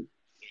absolute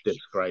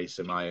disgrace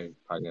in my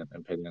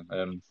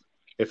opinion.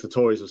 If the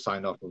Tories have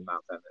signed off on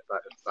that, then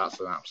that's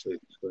an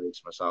absolute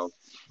disgrace myself,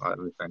 I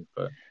think.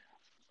 But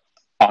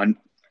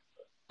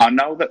I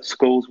know that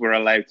schools were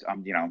allowed to,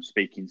 I'm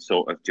speaking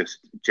sort of just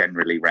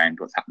generally around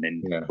what's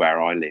happening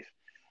where I live.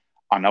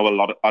 I know a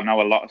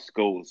lot of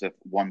schools have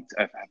wanted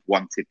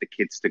the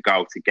kids to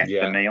go to get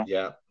the meal.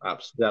 Yeah,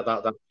 absolutely.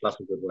 Yeah, that's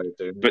a good way of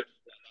doing it. But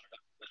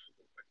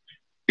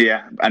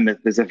yeah, and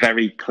there's a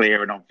very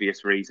clear and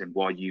obvious reason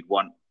why you'd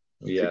want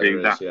to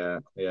do that.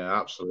 Yeah,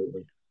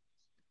 absolutely.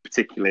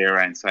 Particularly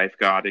around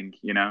safeguarding,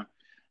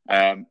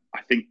 I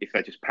think if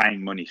they're just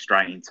paying money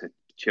straight into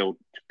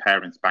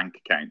parents' bank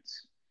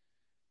accounts,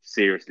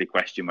 seriously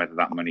question whether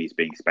that money is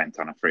being spent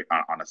on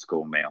a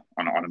school meal,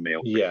 on a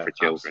meal for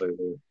children.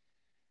 Absolutely.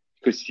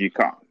 Because you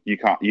can't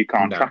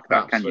track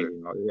that, can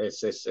you? Not.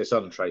 It's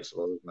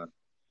untraceable, isn't it?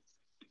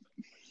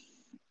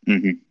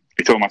 Mm-hmm.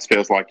 It almost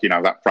feels like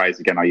that phrase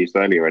again I used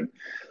earlier, an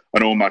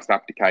almost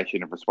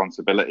abdication of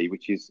responsibility,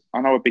 which is I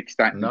know a big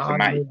statement to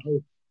make,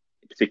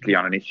 particularly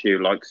on an issue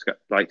like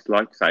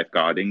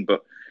safeguarding.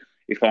 But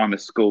if I'm a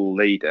school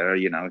leader,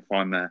 if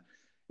I'm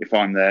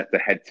the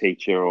head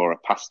teacher or a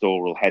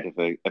pastoral head of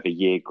a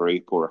year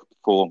group or a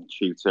form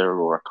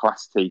tutor or a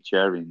class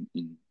teacher in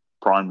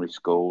primary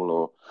school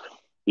or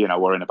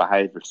or in a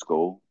behaviour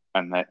school,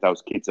 and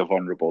those kids are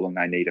vulnerable and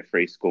they need a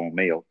free school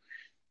meal,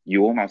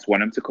 you almost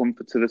want them to come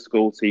to the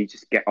school, so you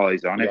just get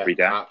eyes on every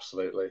day.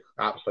 Absolutely.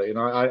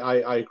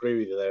 I agree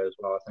with you there as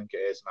well. I think it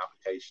is an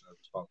application of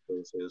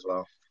responsibility as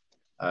well.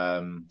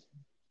 I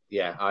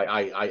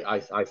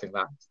think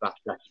that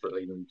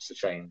desperately needs to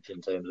change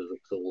in terms of the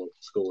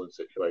school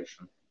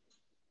situation.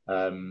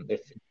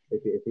 If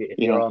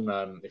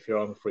you're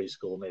on free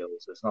school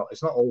meals, it's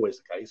not always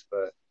the case,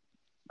 but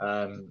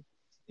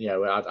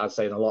I'd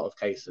say in a lot of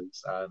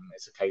cases,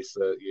 it's a case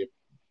that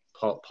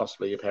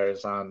possibly your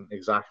parents aren't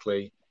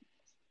exactly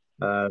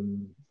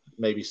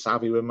maybe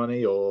savvy with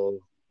money, or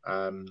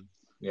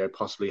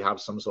possibly have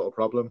some sort of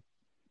problem.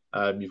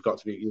 You've got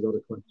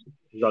to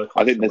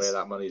question where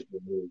that money's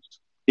been used.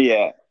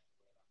 Yeah,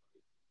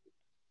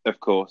 of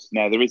course.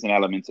 Now there is an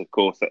element, of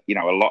course, that a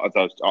lot of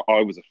those.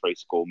 I was a free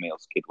school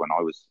meals kid when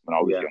I was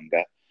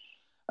younger.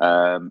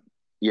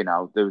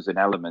 There was an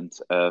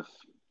element of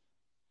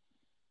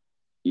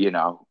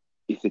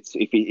if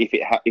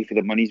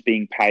the money's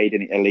being paid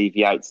and it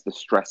alleviates the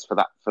stress for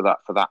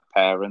that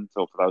parent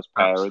or for those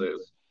parents,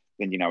 absolutely.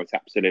 Then it's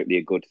absolutely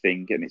a good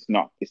thing. And it's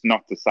not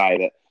to say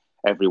that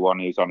everyone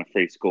who's on a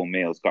free school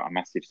meal's got a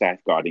massive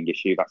safeguarding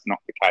issue. That's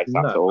not the case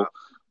at all.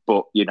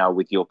 But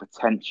with your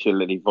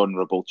potentially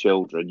vulnerable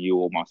children, you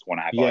almost want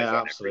to have eyes on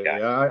absolutely.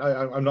 every day.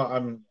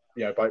 I'm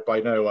by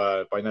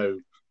no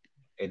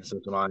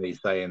instance am I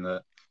saying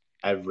that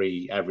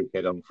every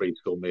kid on free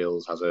school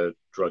meals has a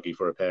druggie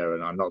for a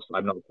parent. I'm not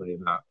saying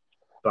that,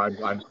 but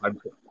I'm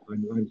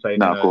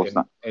saying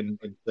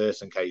in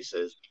certain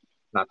cases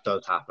that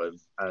does happen,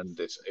 and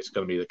it's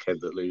going to be the kid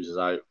that loses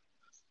out.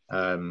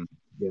 I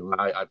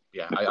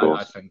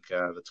think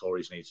the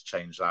Tories need to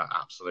change that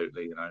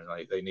absolutely.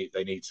 They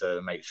need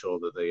to make sure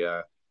that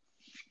the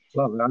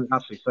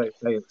actually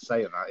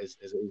saying that is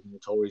even the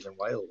Tories in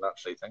Wales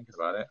actually thinking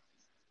about it.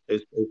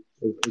 Is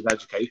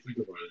education?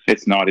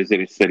 It's not, is it?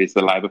 It's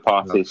the Labour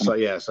Party.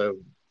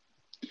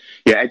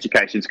 No,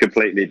 education's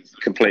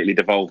completely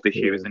devolved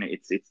issue, isn't it?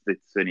 It's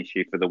an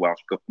issue for the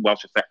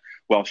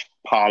Welsh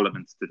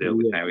Parliament to deal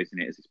with now, isn't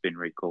it? As it's been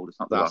recalled, it's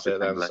not the Welsh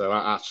Assembly. So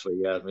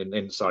actually,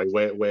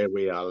 where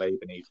we are,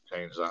 Labour needs to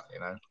change that.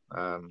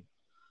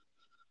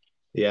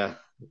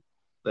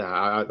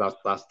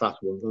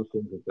 That's one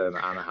concern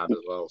that Anna had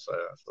as well. So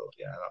I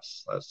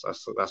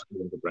thought, that's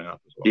good to bring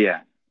up as well.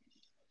 Yeah.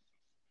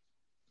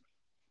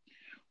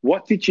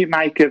 What did you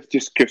make of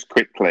just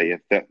quickly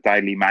of the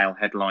Daily Mail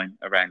headline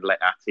around "Let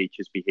our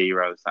teachers be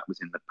heroes"? That was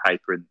in the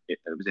paper, it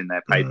was in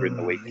their paper in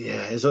the week.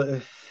 Yeah,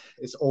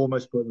 it's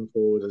almost put them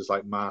forward as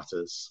like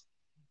martyrs.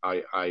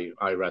 I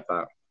read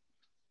that.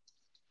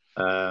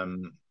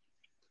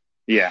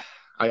 Yeah.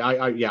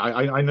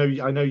 I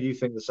know you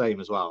think the same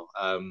as well.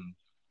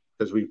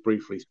 Because we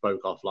briefly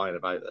spoke offline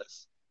about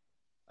this.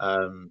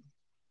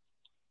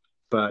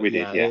 But we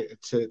did, yeah.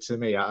 To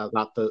me,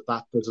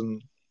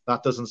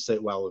 that doesn't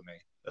sit well with me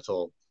at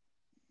all.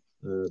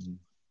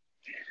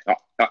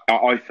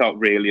 I felt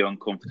really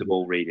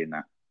uncomfortable reading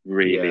that.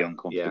 Really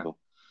uncomfortable.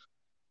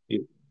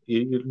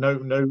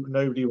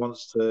 Nobody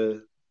wants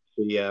to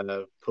be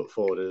put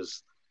forward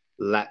as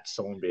let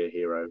someone be a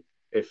hero.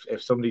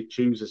 If somebody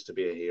chooses to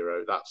be a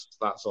hero, that's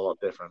a lot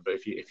different. But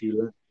if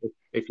you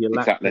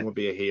let someone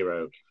be a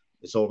hero,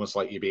 it's almost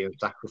like you're being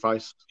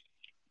sacrificed.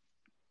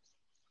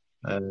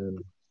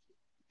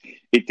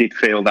 It did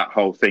feel that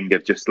whole thing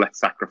of just let's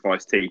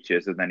sacrifice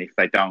teachers, and then if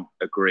they don't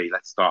agree,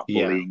 let's start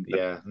bullying them.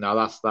 Yeah. No,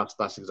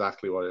 that's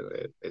exactly what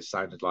it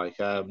sounded like.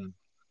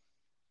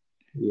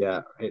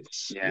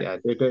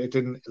 It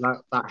didn't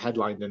that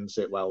headline didn't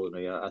sit well with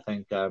me. I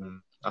think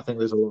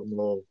there's a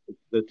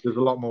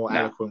lot more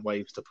eloquent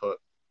ways to put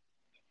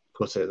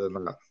it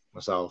than that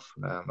myself.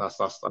 That's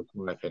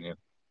my opinion.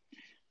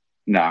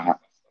 Nah.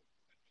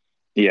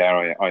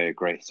 Yeah, I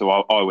agree. So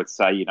I would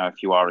say,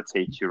 if you are a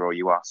teacher or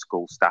you are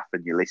school staff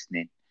and you're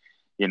listening,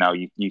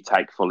 you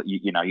take full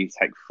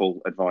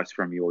advice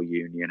from your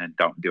union and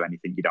don't do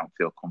anything you don't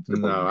feel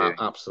comfortable doing.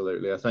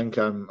 Absolutely. I think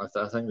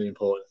the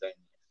important thing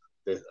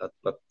at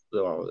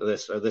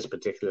this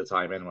particular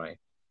time anyway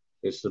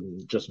is to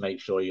just make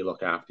sure you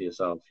look after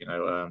yourself.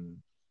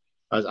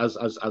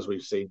 As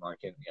we've seen,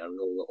 like in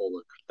all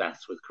the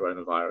deaths with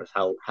coronavirus,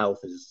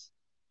 health is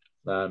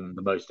the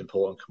most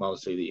important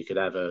commodity that you could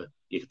ever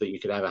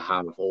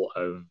have or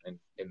own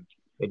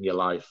in your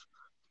life.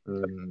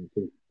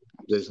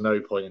 There's no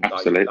point in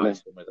dicing with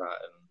that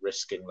and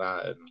risking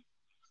that, and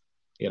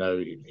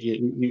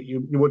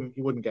you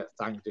wouldn't get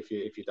thanked if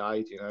you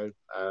died.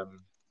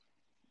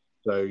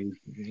 So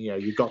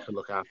you've got to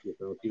look after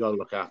yourself. You've got to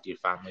look after your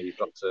family. You've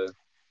got to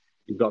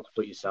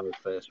put yourself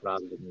first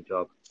rather than your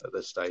job at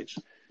this stage.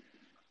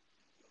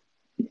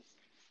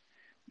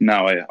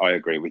 No, I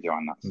agree with you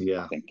on that.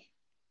 Yeah, I think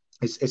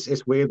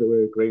it's weird that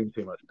we're agreeing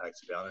too much now,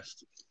 to be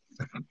honest.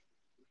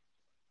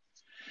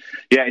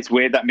 Yeah, it's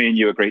weird that me and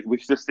you agree. We've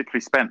just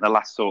literally spent the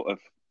last sort of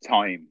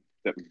time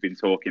that we've been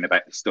talking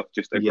about this stuff,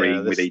 just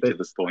agreeing with each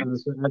other's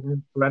points.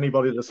 For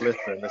anybody that's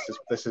listening,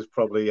 this is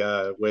probably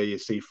where you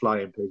see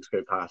flying pigs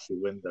go past your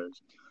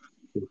windows.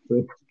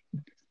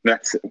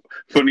 That's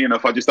funny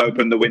enough. I just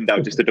opened the window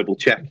just to double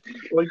check.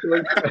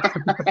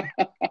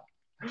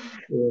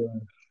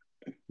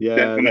 Yeah,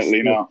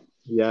 definitely not.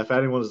 Yeah, if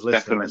anyone's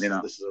listening,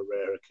 this is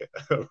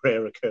a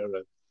rare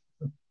occurrence.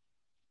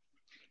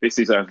 This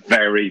is a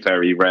very,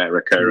 very rare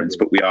occurrence,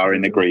 but we are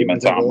in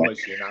agreement, aren't we?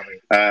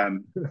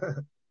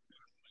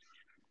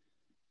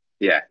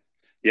 Yeah,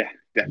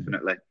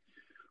 definitely.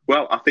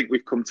 Well, I think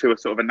we've come to a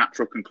sort of a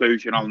natural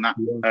conclusion on that.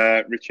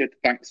 Richard,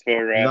 thanks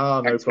for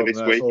no thanks problem.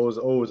 For this week.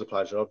 Always a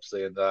pleasure,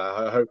 obviously, and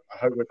I hope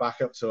we're back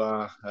up to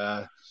our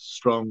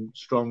strong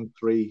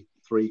three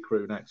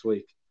crew next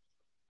week.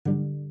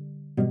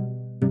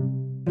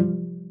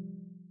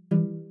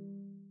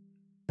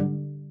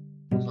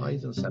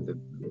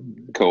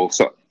 Cool.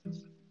 So,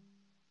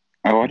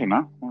 I don't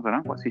know.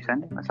 What's he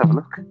sending? Let's have a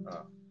look.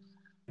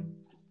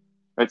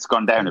 It's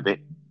gone down a bit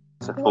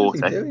to 40. What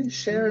is he doing?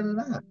 Sharing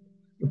that?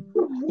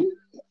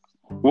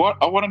 What?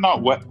 I want to know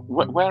where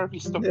have you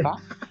stuck that?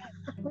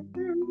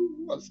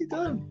 What's he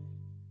done?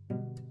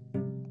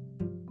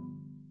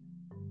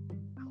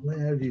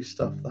 Where have you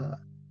stuffed that?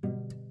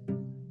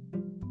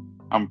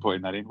 I'm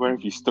putting that in. Where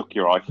have you stuck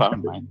your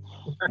iPhone, man?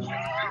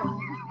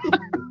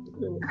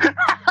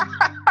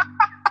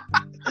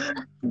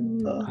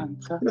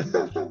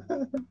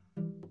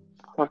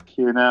 Fuck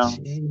you now.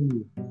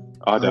 Jeez.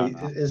 I don't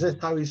know. Is this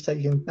how he's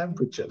taking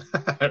temperature?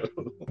 Oh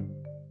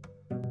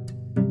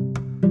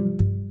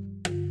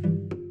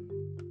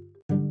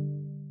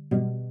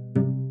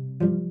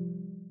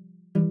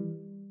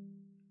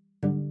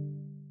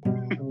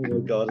my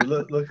god!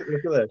 Look at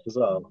this as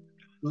well.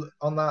 Look,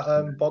 on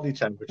that body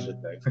temperature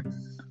thing.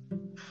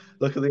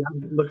 look at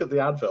the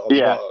advert on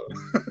the bottom.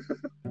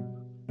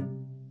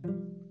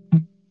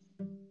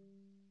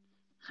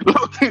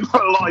 Looking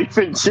for life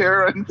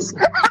insurance.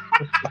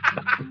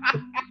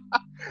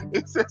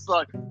 It's just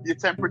like, your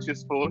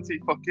temperature's 40.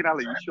 Fucking hell,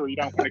 are you sure you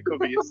don't want to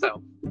cover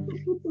yourself?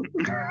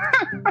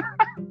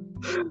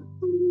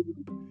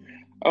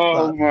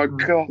 Oh my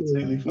god.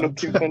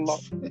 Looking for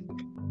life.